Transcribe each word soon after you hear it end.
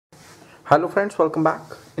Hello friends, welcome back.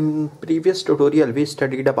 In previous tutorial we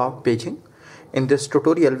studied about paging. In this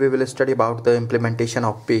tutorial we will study about the implementation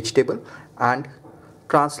of page table and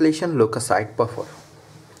translation look-aside buffer.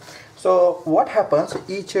 So what happens,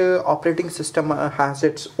 each operating system has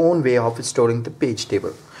its own way of storing the page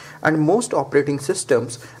table, and most operating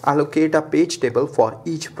systems allocate a page table for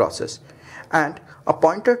each process, and a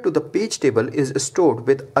pointer to the page table is stored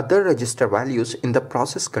with other register values in the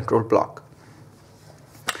process control block.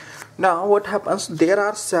 Now what happens, there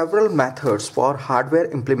are several methods for hardware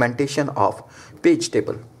implementation of page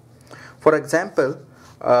table. For example,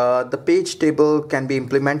 the page table can be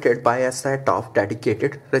implemented by a set of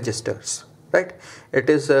dedicated registers, right? It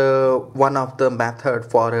is one of the method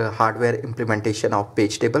for hardware implementation of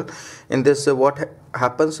page table. In this what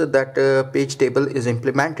happens that page table is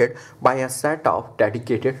implemented by a set of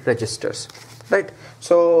dedicated registers, right?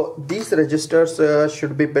 So these registers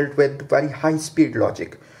should be built with very high speed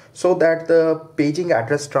logic, so that the paging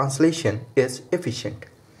address translation is efficient.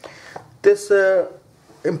 This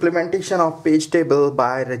implementation of page table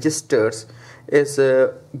by registers is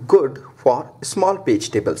good for small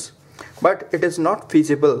page tables, but it is not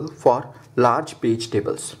feasible for large page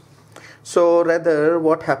tables. So rather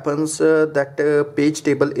what happens that page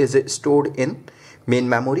table is stored in main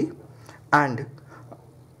memory, and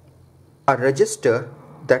a register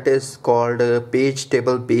that is called page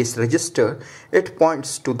table base register, it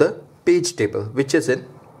points to the page table which is in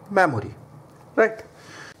memory, right?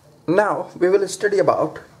 Now we will study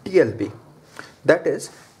about TLB, that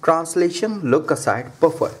is translation look aside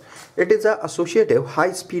buffer. It is an associative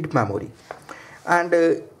high speed memory,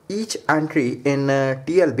 and each entry in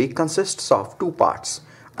TLB consists of two parts: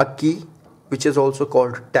 a key, which is also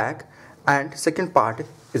called tag, and second part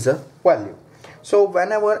is a value. So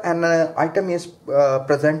whenever an item is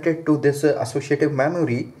presented to this associative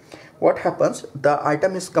memory, what happens, the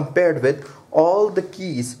item is compared with all the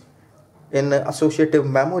keys in associative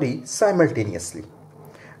memory simultaneously,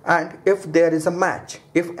 and if there is a match,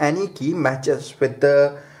 if any key matches with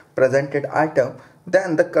the presented item,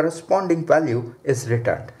 then the corresponding value is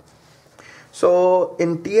returned. So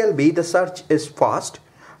in TLB the search is fast,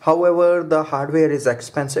 however the hardware is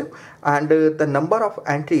expensive, and the number of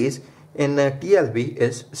entries in TLB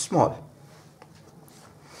is small.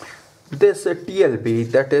 This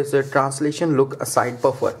TLB, that is a translation look aside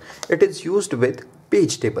buffer, it is used with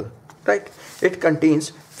page table, right? It contains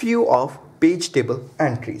few of page table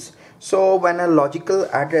entries. So when a logical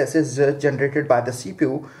address is generated by the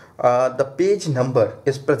CPU, the page number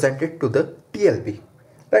is presented to the TLB,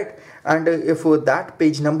 right? And if that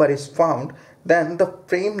page number is found, then the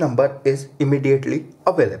frame number is immediately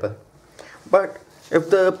available. But if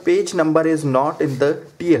the page number is not in the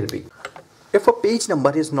TLB, if a page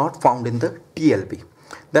number is not found in the TLB,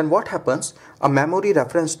 then what happens? A memory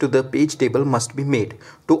reference to the page table must be made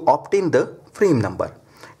to obtain the frame number.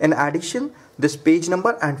 In addition, this page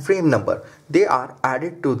number and frame number, they are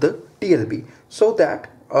added to the TLB, so that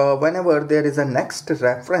whenever there is a next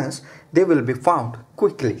reference, they will be found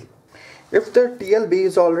quickly. If the TLB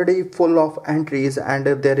is already full of entries and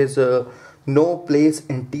if there is no place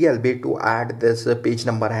in TLB to add this page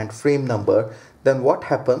number and frame number, then what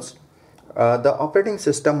happens? The operating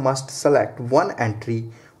system must select one entry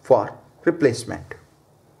for replacement.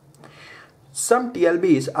 Some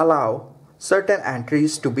TLBs allow certain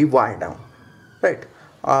entries to be wired down, right?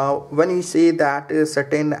 When we say that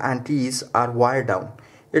certain entries are wired down,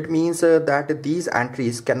 it means that these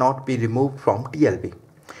entries cannot be removed from TLB.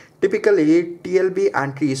 Typically, TLB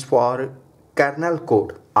entries for kernel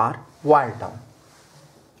code are wired down.